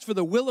ask for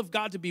the will of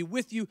God to be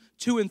with you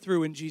to and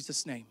through in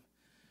Jesus' name.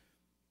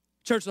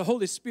 Church, the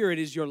Holy Spirit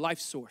is your life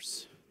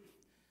source.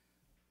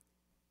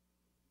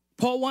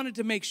 Paul wanted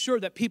to make sure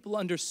that people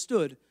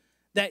understood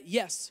that,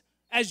 yes,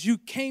 as you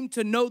came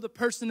to know the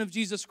person of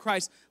Jesus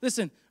Christ.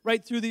 Listen,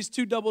 right through these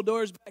two double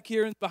doors back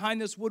here and behind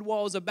this wood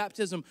wall is a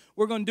baptism.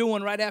 We're going to do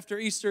one right after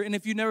Easter. And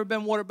if you've never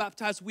been water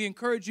baptized, we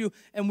encourage you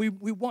and we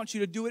want you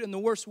to do it in the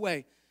worst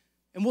way.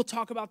 And we'll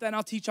talk about that and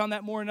I'll teach on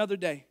that more another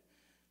day.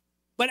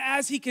 But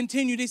as he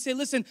continued, he said,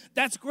 listen,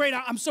 that's great.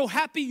 I'm so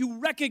happy you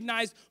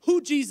recognize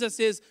who Jesus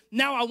is.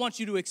 Now I want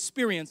you to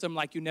experience him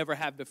like you never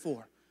have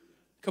before.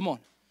 Come on.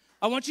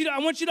 I want you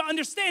to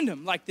understand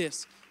him like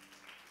this.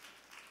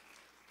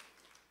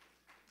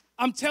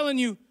 I'm telling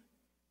you,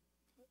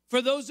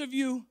 for those of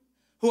you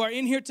who are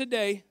in here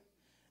today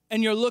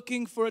and you're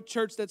looking for a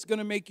church that's going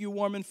to make you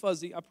warm and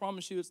fuzzy, I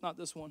promise you it's not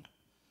this one.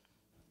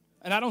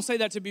 And I don't say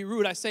that to be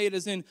rude. I say it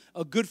as in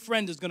a good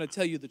friend is going to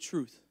tell you the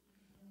truth.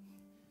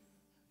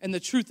 And the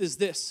truth is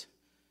this: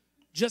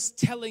 just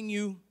telling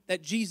you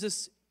that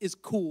Jesus is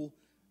cool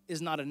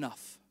is not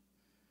enough.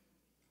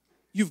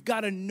 You've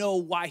got to know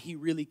why he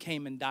really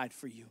came and died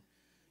for you.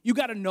 You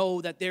got to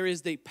know that there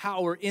is the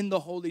power in the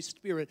Holy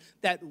Spirit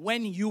that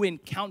when you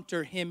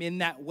encounter him in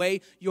that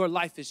way, your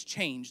life is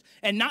changed.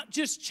 And not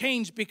just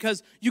changed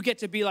because you get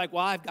to be like,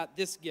 well, I've got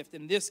this gift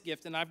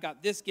and I've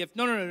got this gift.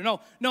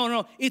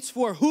 No. It's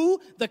for who?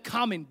 The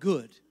common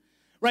good.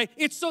 Right?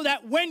 It's so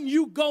that when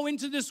you go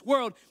into this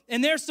world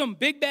and there's some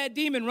big bad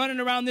demon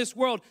running around this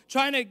world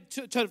trying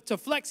to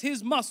flex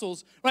his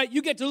muscles, right?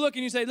 You get to look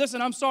and you say,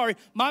 listen, I'm sorry.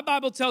 My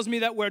Bible tells me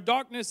that where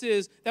darkness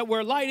is, that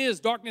where light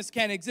is, darkness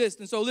can't exist.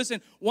 And so listen,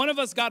 one of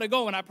us got to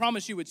go and I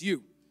promise you it's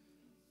you.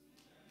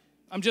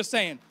 I'm just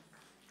saying.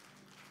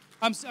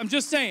 I'm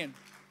just saying.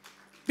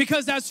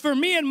 Because as for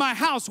me and my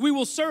house, we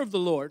will serve the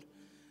Lord.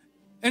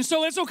 And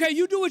so it's okay.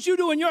 You do what you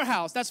do in your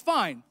house. That's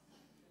fine.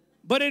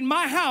 But in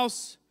my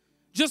house,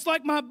 just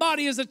like my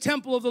body is a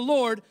temple of the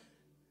Lord,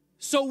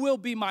 so will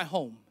be my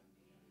home.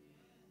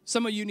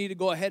 Some of you need to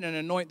go ahead and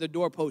anoint the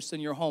doorposts in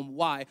your home.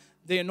 Why?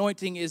 The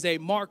anointing is a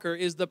marker,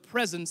 is the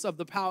presence of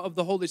the power of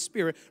the Holy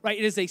Spirit, right?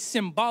 It is a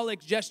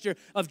symbolic gesture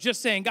of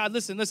just saying, God,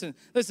 listen,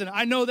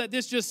 I know that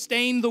this just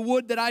stained the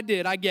wood that I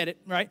did. I get it,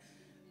 right?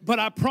 But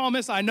I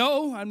promise, I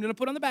know, I'm going to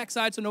put on the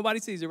backside so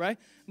nobody sees it, right?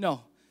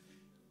 No.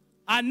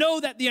 I know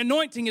that the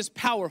anointing is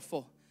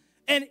powerful.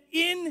 And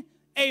in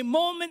a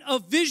moment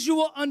of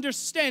visual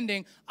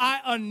understanding, I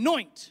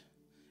anoint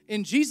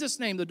in Jesus'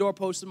 name the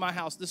doorpost of my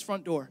house, this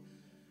front door.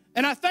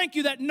 And I thank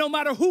you that no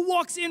matter who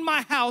walks in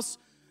my house,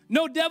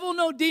 no devil,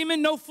 no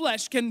demon, no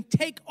flesh can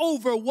take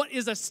over what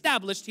is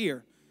established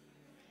here.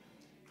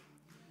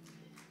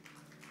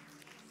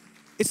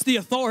 It's the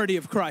authority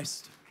of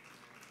Christ.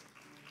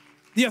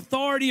 The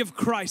authority of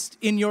Christ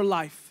in your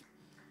life.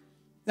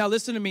 Now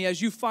listen to me,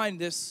 as you find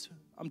this,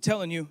 I'm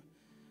telling you,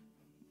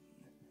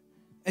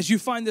 as you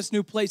find this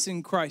new place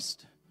in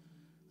Christ,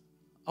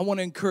 I want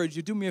to encourage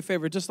you, do me a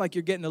favor, just like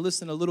you're getting to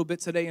listen a little bit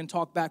today and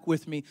talk back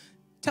with me,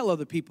 tell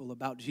other people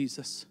about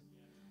Jesus.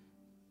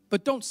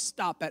 But don't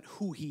stop at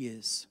who he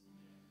is.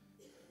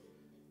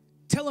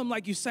 Tell them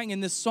like you sang in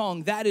this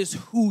song, that is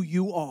who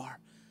you are.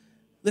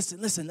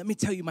 Listen, let me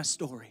tell you my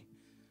story.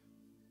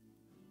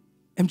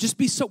 And just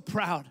be so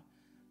proud,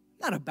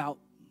 not about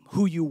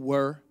who you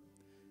were,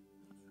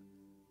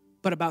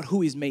 but about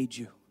who he's made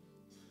you.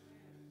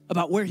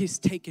 About where he's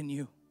taken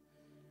you.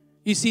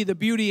 You see, the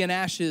beauty and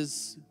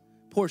ashes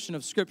portion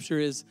of Scripture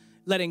is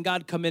letting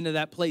God come into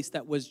that place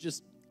that was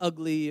just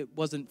ugly. It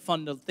wasn't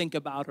fun to think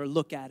about or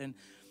look at. And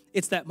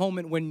it's that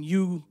moment when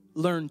you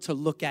learn to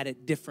look at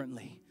it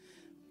differently.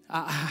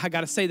 I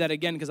got to say that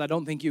again because I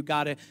don't think you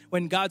got it.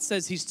 When God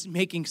says he's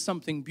making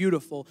something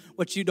beautiful,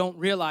 what you don't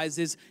realize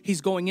is he's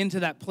going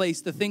into that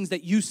place, the things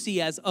that you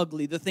see as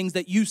ugly, the things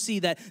that you see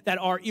that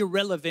are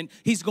irrelevant,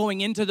 he's going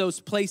into those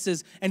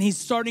places and he's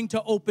starting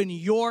to open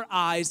your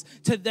eyes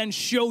to then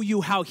show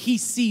you how he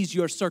sees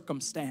your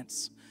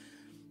circumstance.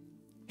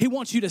 He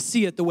wants you to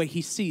see it the way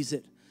he sees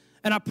it.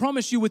 And I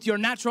promise you, with your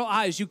natural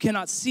eyes, you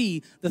cannot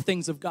see the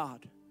things of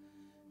God.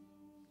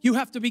 You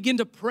have to begin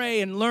to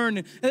pray and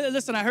learn.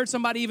 Listen, I heard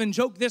somebody even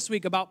joke this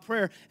week about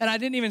prayer, and I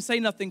didn't even say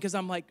nothing because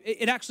I'm like,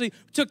 it actually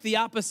took the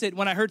opposite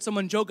when I heard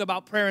someone joke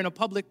about prayer in a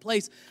public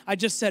place. I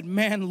just said,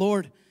 man,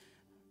 Lord,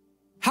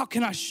 how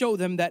can I show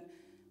them that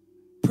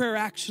prayer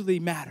actually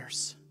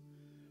matters?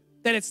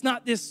 That it's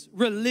not this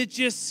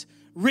religious,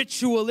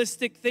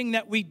 ritualistic thing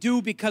that we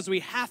do because we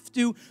have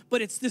to,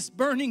 but it's this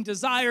burning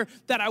desire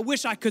that I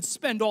wish I could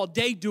spend all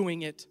day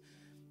doing it.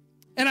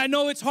 And I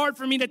know it's hard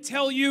for me to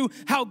tell you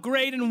how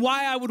great and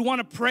why I would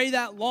want to pray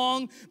that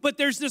long, but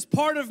there's this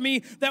part of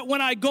me that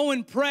when I go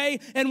and pray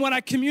and when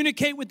I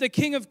communicate with the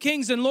King of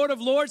Kings and Lord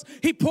of Lords,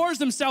 he pours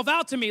himself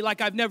out to me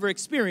like I've never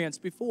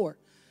experienced before.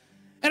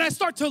 And I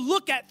start to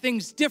look at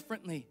things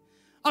differently.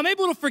 I'm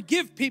able to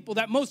forgive people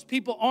that most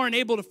people aren't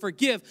able to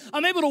forgive.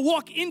 I'm able to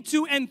walk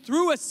into and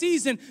through a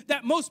season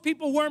that most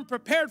people weren't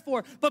prepared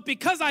for, but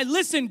because I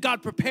listened,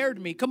 God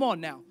prepared me. Come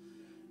on now.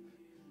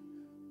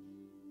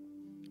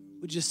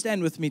 Would you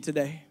stand with me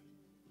today?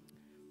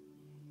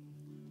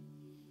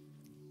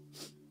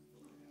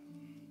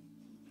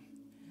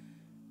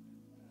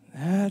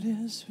 That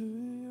is who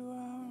you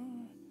are.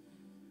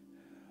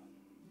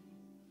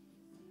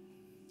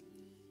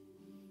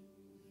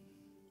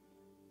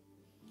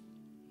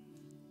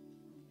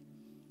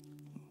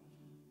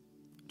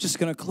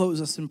 going to close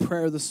us in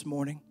prayer this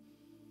morning.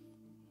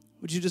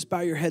 Would you just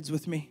bow your heads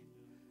with me?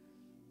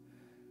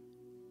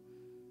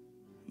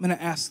 I'm going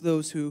to ask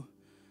those who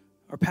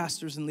are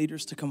pastors and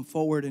leaders to come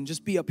forward and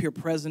just be up here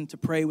present to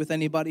pray with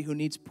anybody who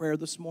needs prayer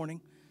this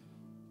morning.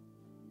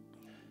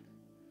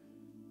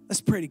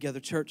 Let's pray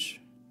together,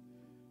 church.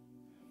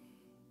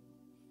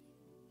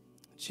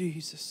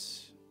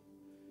 Jesus,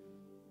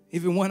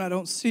 even when I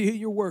don't see it,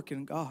 you're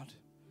working, God.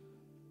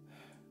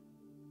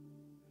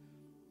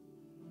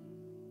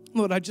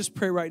 Lord, I just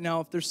pray right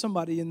now, if there's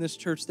somebody in this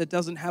church that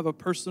doesn't have a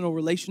personal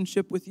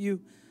relationship with you,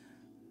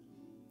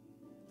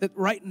 that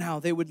right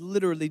now they would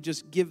literally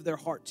just give their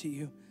heart to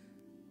you.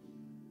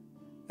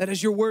 That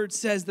as your word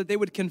says, that they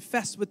would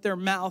confess with their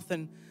mouth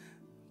and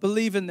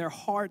believe in their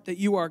heart that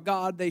you are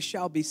God, they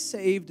shall be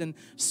saved, and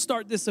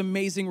start this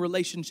amazing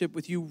relationship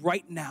with you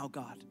right now,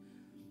 God.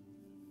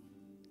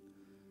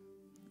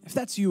 If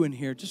that's you in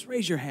here, just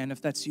raise your hand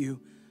if that's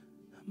you.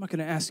 I'm not going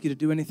to ask you to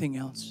do anything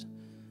else.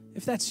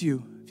 If that's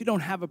you, if you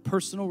don't have a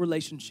personal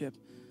relationship,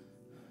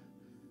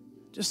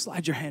 just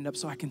slide your hand up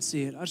so I can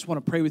see it. I just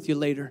want to pray with you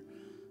later,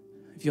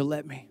 if you'll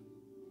let me.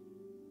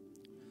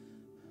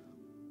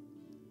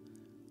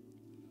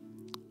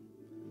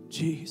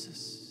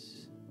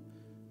 Jesus.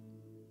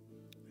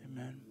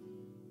 Amen.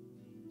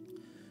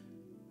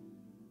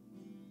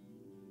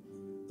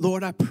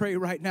 Lord, I pray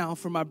right now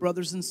for my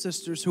brothers and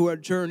sisters who are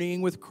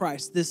journeying with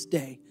Christ this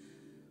day.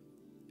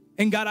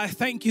 And God, I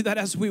thank you that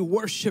as we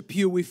worship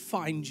you, we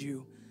find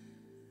you.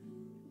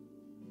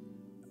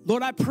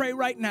 Lord, I pray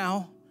right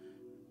now,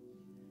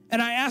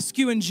 and I ask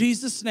you in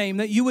Jesus' name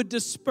that you would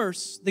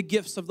disperse the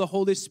gifts of the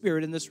Holy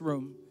Spirit in this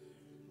room.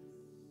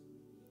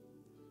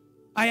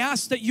 I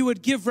ask that you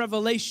would give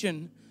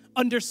revelation,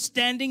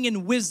 understanding,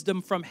 and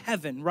wisdom from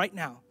heaven right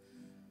now.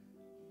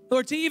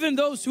 Lord, to even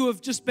those who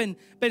have just been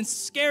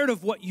scared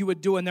of what you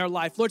would do in their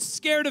life. Lord,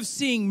 scared of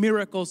seeing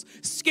miracles,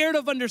 scared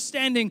of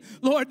understanding,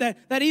 Lord,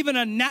 that even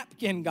a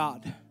napkin,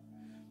 God,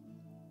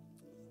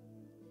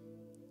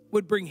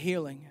 would bring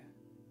healing.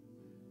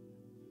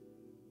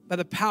 By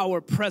the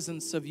power,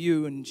 presence of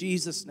you in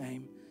Jesus'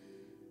 name.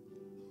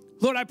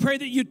 Lord, I pray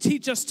that you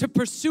teach us to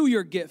pursue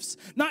your gifts.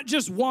 Not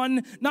just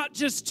one, not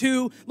just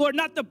two. Lord,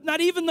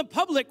 not even the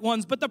public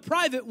ones, but the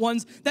private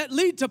ones that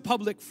lead to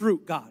public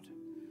fruit, God.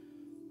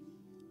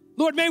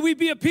 Lord, may we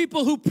be a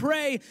people who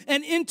pray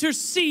and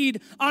intercede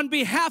on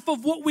behalf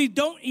of what we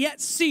don't yet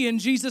see in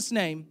Jesus'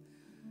 name.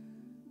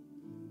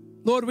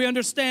 Lord, we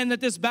understand that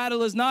this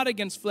battle is not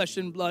against flesh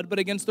and blood, but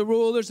against the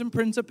rulers and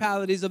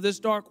principalities of this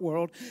dark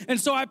world. And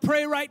so I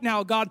pray right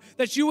now, God,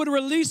 that you would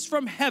release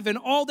from heaven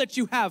all that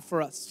you have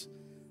for us.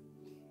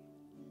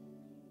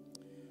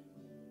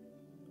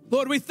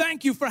 Lord, we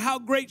thank you for how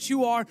great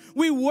you are.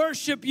 We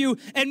worship you,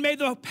 and may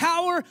the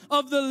power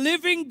of the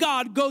living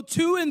God go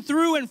to and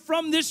through and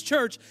from this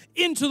church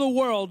into the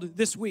world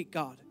this week,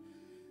 God.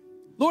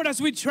 Lord,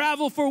 as we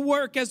travel for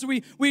work, as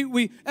we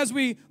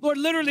Lord,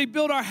 literally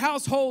build our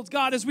households,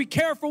 God, as we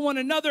care for one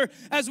another,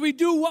 as we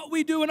do what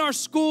we do in our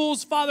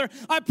schools, Father,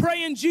 I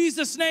pray in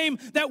Jesus' name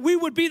that we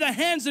would be the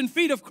hands and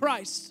feet of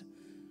Christ.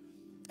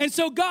 And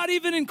so, God,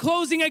 even in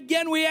closing,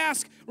 again, we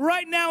ask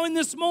right now in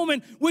this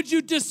moment, would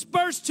you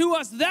disperse to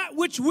us that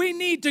which we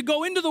need to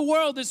go into the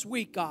world this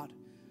week, God?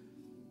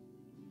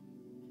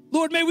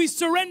 Lord, may we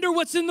surrender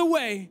what's in the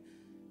way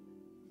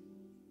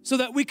so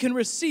that we can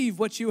receive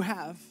what you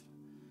have.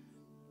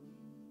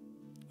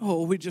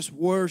 Oh, we just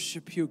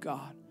worship you,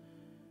 God.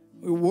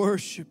 We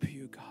worship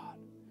you, God.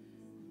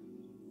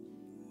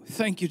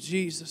 Thank you,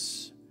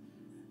 Jesus.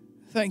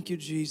 Thank you,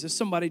 Jesus.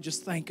 Somebody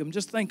just thank him.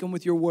 Just thank him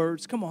with your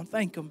words. Come on,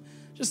 thank him.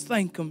 Just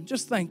thank him.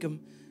 Just thank him.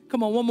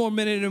 Come on, one more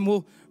minute and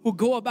we'll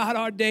go about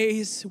our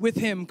days with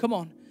him. Come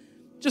on.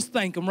 Just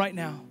thank him right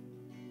now.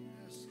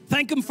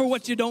 Thank him for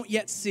what you don't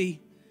yet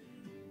see.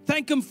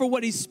 Thank him for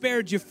what he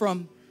spared you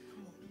from.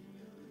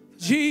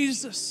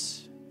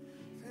 Jesus,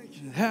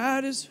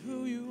 that is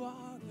who you are.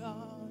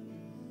 God.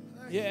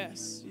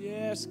 Yes,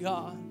 yes,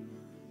 God.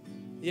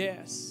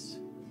 Yes.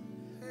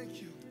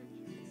 Thank you.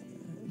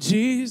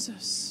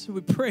 Jesus,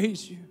 we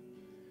praise you.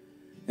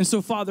 And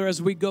so, Father,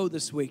 as we go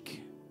this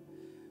week,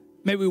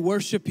 may we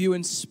worship you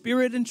in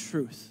spirit and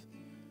truth.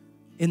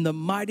 In the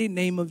mighty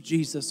name of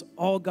Jesus,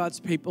 all God's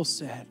people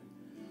said,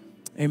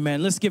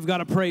 amen. Let's give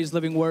God a praise,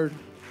 living word.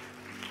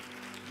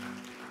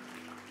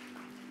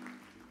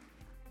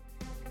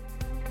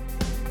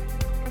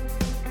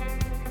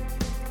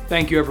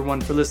 Thank you,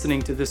 everyone, for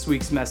listening to this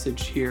week's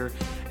message here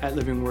at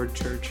Living Word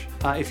Church.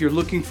 If you're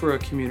looking for a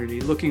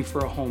community, looking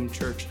for a home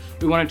church,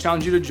 we want to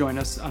challenge you to join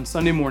us on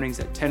Sunday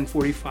mornings at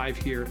 10:45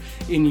 here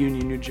in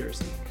Union, New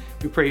Jersey.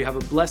 We pray you have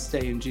a blessed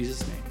day in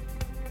Jesus' name.